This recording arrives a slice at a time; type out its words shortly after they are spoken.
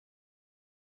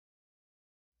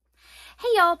Hey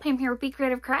y'all, Pam here with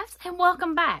BeeCreative Crafts and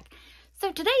welcome back.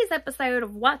 So today's episode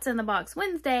of What's in the Box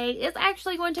Wednesday is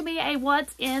actually going to be a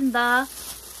What's in the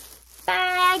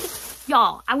Bag.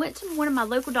 Y'all, I went to one of my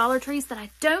local Dollar Trees that I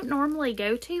don't normally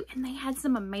go to and they had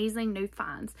some amazing new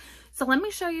finds. So let me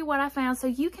show you what I found so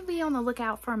you can be on the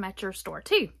lookout for them at your store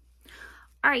too.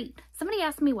 Alright, somebody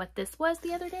asked me what this was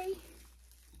the other day.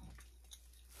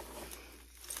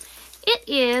 It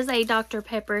is a Dr.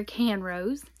 Pepper can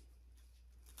rose.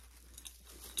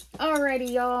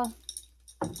 Alrighty, y'all.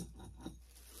 Let's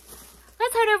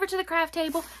head over to the craft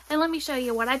table and let me show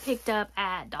you what I picked up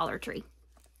at Dollar Tree.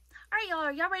 Alright, y'all,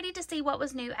 are y'all ready to see what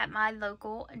was new at my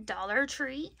local Dollar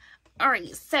Tree?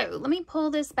 Alright, so let me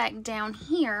pull this back down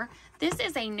here. This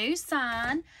is a new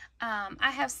sign.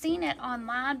 I have seen it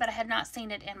online, but I have not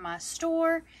seen it in my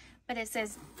store. But it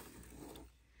says,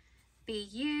 "Be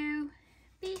you,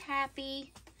 be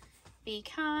happy, be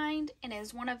kind," and it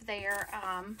is one of their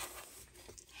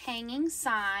hanging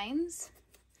signs.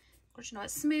 Of course, you know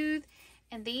it's smooth,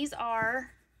 and these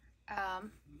are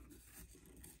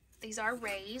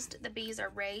raised. The bees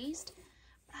are raised.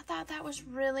 But I thought that was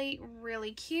really,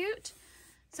 really cute.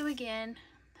 So again,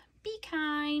 be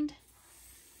kind,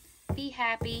 be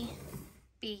happy,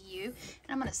 be you.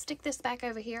 And I'm gonna stick this back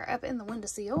over here up in the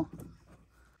windowsill.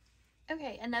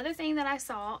 Okay, another thing that I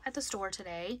saw at the store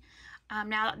today.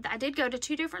 Now I did go to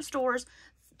two different stores.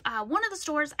 One of the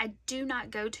stores I do not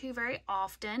go to very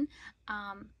often,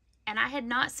 and I had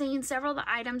not seen several of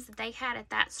the items that they had at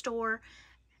that store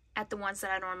at the ones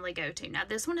that I normally go to. Now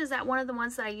this one is at one of the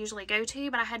ones that I usually go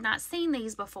to, but I had not seen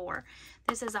these before.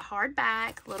 This is a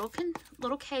hardback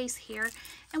little case here,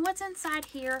 and what's inside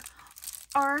here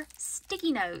are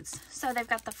sticky notes. So they've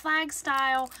got the flag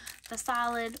style, the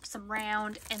solid, some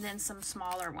round, and then some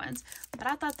smaller ones. But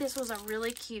I thought this was a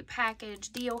really cute package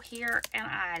deal here, and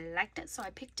I liked it, so I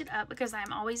picked it up because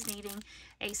I'm always needing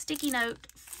a sticky note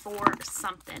for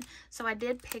something. So I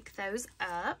did pick those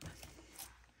up.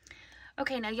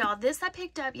 Okay, now y'all, this I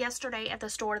picked up yesterday at the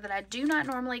store that I do not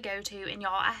normally go to, and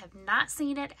y'all, I have not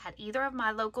seen it at either of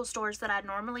my local stores that I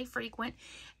normally frequent,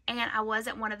 and I was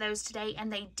at one of those today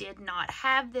and they did not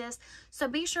have this. So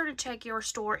be sure to check your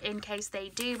store in case they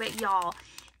do. But y'all,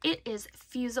 it is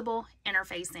fusible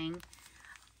interfacing.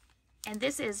 And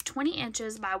this is 20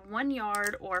 inches by 1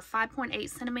 yard or 5.8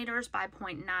 centimeters by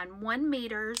 0.91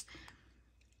 meters.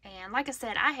 And like I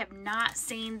said, I have not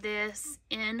seen this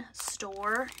in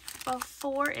store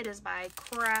before. It is by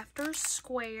Crafter's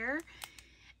Square.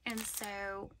 And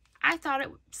so I thought it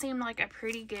seemed like a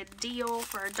pretty good deal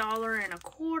for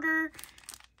 $1.25.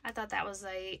 I thought that was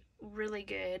a really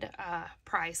good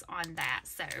price on that.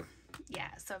 So yeah,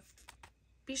 so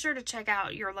be sure to check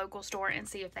out your local store and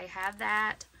see if they have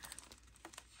that.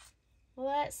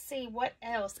 Let's see what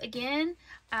else. Again,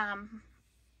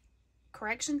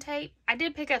 correction tape. I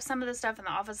did pick up some of the stuff in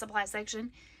the office supply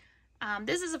section.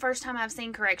 This is the first time I've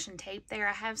seen correction tape there.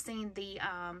 I have seen the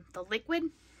liquid.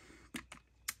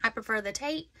 I prefer the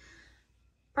tape.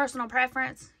 Personal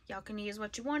preference. Y'all can use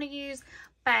what you want to use,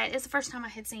 but it's the first time I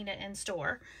had seen it in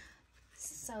store.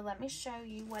 So let me show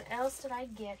you what else did I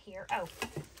get here. Oh,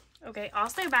 okay.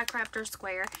 Also by Crafter's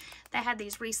Square, they had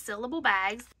these resealable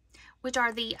bags, which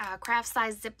are the craft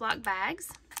size Ziploc bags,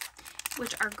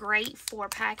 which are great for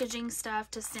packaging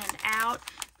stuff to send out.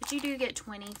 But you do get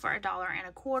 20 for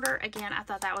 $1.25. Again, I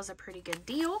thought that was a pretty good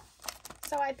deal.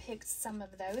 So I picked some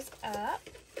of those up.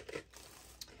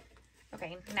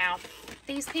 Okay, now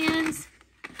these pins,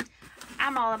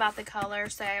 I'm all about the color,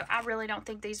 so I really don't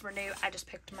think these were new. I just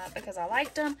picked them up because I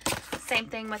liked them. Same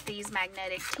thing with these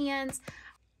magnetic tins.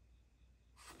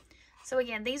 So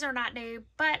again, these are not new,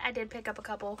 but I did pick up a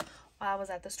couple while I was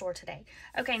at the store today.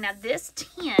 Okay, now this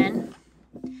tin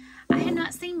I had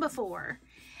not seen before,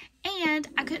 and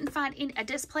I couldn't find a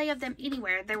display of them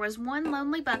anywhere. There was one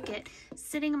lonely bucket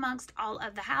sitting amongst all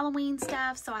of the Halloween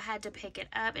stuff, so I had to pick it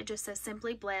up. It just says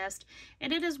Simply Blessed,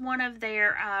 and it is one of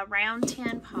their round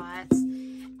tin pots,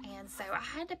 and so I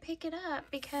had to pick it up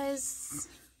because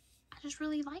I just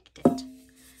really liked it.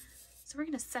 So we're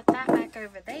going to set that back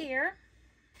over there.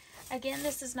 Again,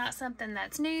 this is not something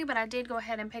that's new, but I did go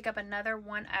ahead and pick up another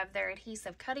one of their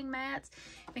adhesive cutting mats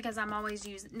because I'm always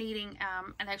needing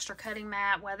an extra cutting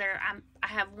mat, whether I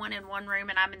have one in one room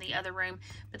and I'm in the other room.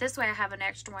 But this way I have an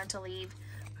extra one to leave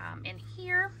in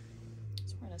here.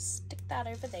 So we're going to stick that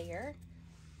over there.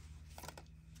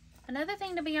 Another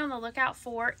thing to be on the lookout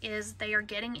for is they are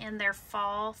getting in their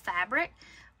fall fabric.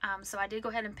 So I did go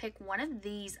ahead and pick one of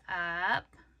these up.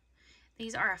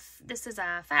 This is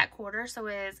a fat quarter, so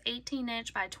it's 18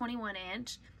 inch by 21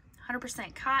 inch,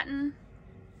 100% cotton.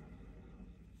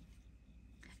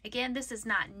 Again, this is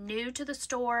not new to the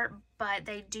store, but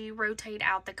they do rotate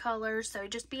out the colors, so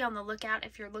just be on the lookout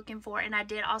if you're looking for. And I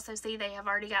did also see they have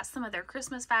already got some of their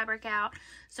Christmas fabric out,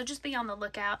 so just be on the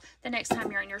lookout the next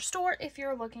time you're in your store if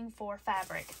you're looking for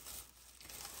fabric.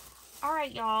 All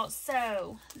right, y'all,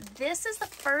 so this is the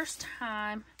first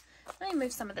time. Let me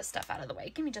move some of this stuff out of the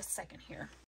way. Give me just a second here,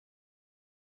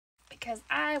 because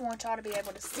I want y'all to be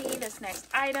able to see this next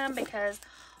item, because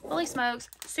holy smokes,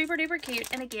 super duper cute.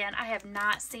 And again, I have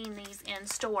not seen these in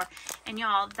store. And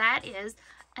y'all, that is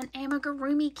an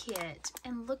amigurumi kit.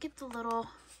 And look at the little,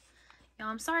 y'all,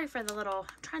 I'm sorry for the little,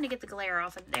 I'm trying to get the glare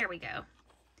off of, there we go.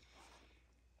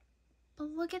 But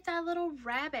look at that little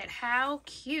rabbit, how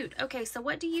cute. Okay, so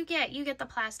what do you get? You get the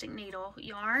plastic needle,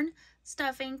 yarn,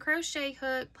 stuffing, crochet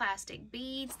hook, plastic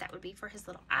beads, that would be for his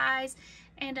little eyes,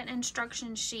 and an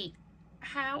instruction sheet.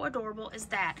 How adorable is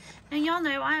that? Now, y'all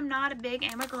know I am not a big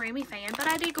amigurumi fan, but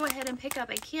I did go ahead and pick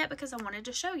up a kit because I wanted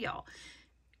to show y'all.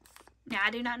 Now, I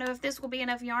do not know if this will be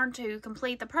enough yarn to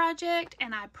complete the project,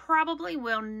 and I probably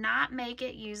will not make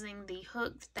it using the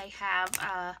hook that they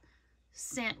have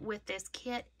sent with this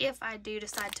kit if I do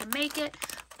decide to make it.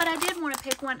 But I did want to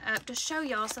pick one up to show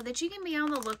y'all so that you can be on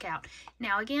the lookout.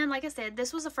 Now, again, like I said,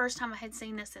 this was the first time I had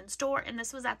seen this in store, and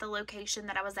this was at the location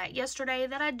that I was at yesterday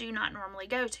that I do not normally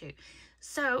go to.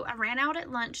 So I ran out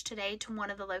at lunch today to one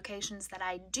of the locations that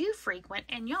I do frequent,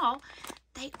 and y'all,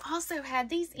 they also had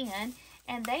these in,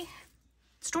 and the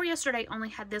store yesterday only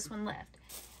had this one left.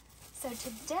 So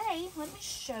today, let me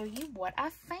show you what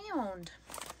I found.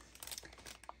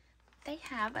 They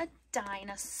have a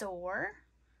dinosaur.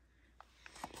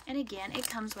 And again, it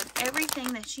comes with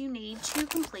everything that you need to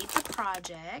complete the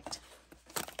project.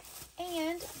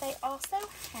 And they also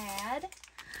had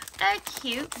a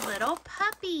cute little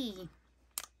puppy.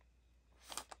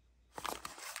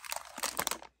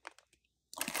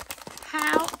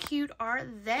 How cute are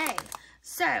they?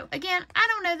 So, again, I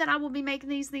don't know that I will be making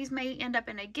these. These may end up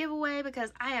in a giveaway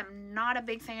because I am not a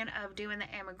big fan of doing the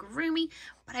amigurumi.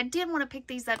 But I did want to pick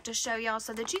these up to show y'all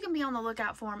so that you can be on the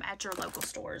lookout for them at your local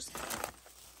stores.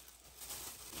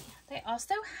 They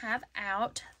also have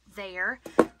out their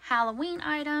Halloween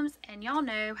items, and y'all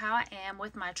know how I am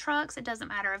with my trucks. It doesn't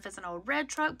matter if it's an old red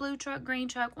truck, blue truck, green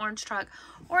truck, orange truck,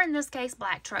 or in this case,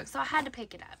 black truck. So I had to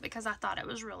pick it up because I thought it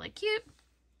was really cute.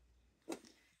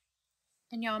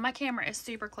 And y'all, my camera is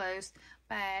super close,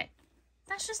 but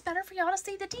that's just better for y'all to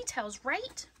see the details,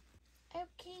 right?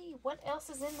 Okay, what else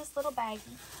is in this little baggie?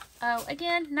 Oh,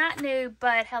 again, not new,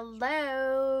 but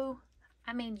hello.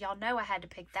 I mean, y'all know I had to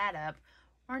pick that up.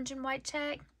 Orange and white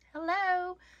check.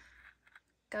 Hello.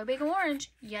 Go Big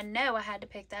Orange. You know I had to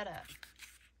pick that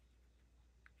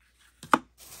up.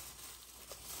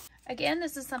 Again,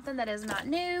 this is something that is not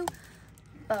new,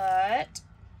 but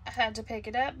I had to pick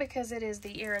it up because it is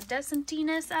the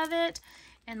iridescentiness of it.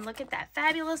 And look at that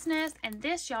fabulousness. And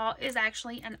this, y'all, is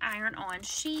actually an iron-on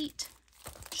sheet.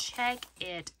 Check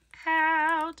it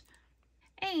out.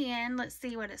 And let's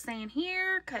see what it's saying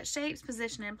here. Cut shapes,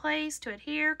 position in place to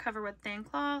adhere, cover with thin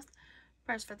cloth,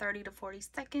 press for 30 to 40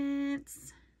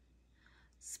 seconds.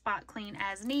 Spot clean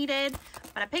as needed.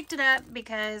 But I picked it up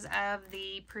because of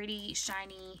the pretty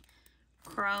shiny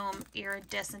chrome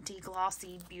iridescent-y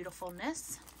glossy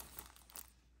beautifulness.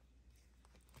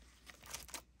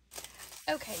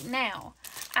 Okay, now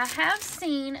I have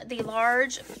seen the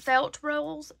large felt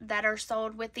rolls that are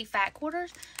sold with the fat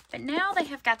quarters, but now they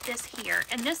have got this here,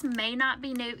 and this may not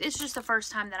be new. It's just the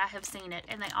first time that I have seen it,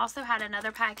 and they also had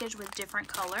another package with different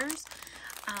colors,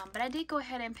 but I did go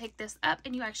ahead and pick this up,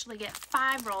 and you actually get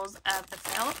 5 rolls of the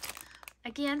felt,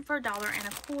 again for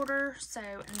 $1.25, so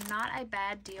not a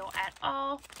bad deal at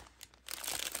all.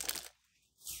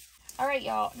 All right,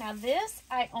 y'all. Now this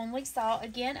I only saw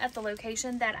again at the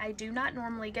location that I do not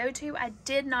normally go to. I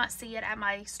did not see it at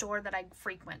my store that I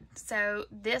frequent. So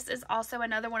this is also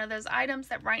another one of those items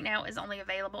that right now is only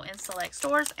available in select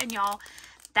stores. And y'all,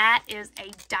 that is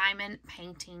a diamond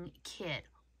painting kit.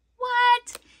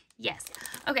 What? Yes.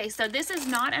 Okay, so this is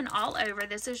not an all over.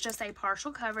 This is just a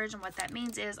partial coverage, and what that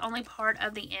means is only part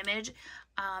of the image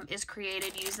is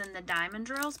created using the diamond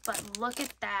drills. But look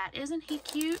at that. Isn't he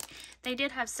cute? They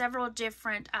did have several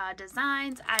different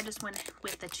designs. I just went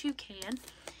with the toucan.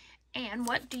 And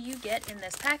what do you get in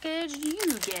this package? You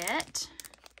get,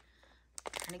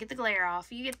 trying to get the glare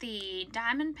off, you get the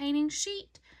diamond painting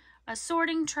sheet, a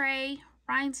sorting tray,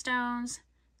 rhinestones,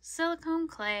 silicone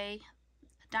clay,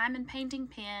 diamond painting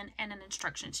pen, and an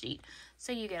instruction sheet.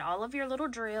 So you get all of your little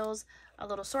drills, a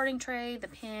little sorting tray, the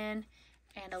pen,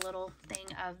 and a little thing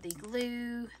of the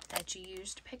glue that you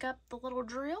use to pick up the little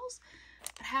drills.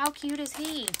 But how cute is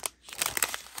he?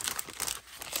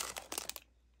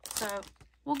 So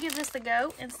we'll give this a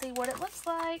go and see what it looks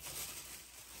like.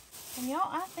 And y'all,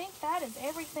 I think that is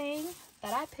everything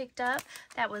that I picked up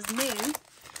that was new.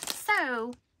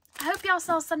 So, I hope y'all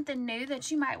saw something new that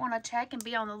you might want to check and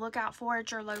be on the lookout for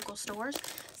at your local stores.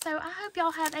 So, I hope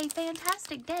y'all have a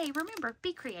fantastic day. Remember,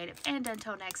 be creative. And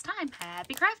until next time,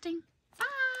 happy crafting!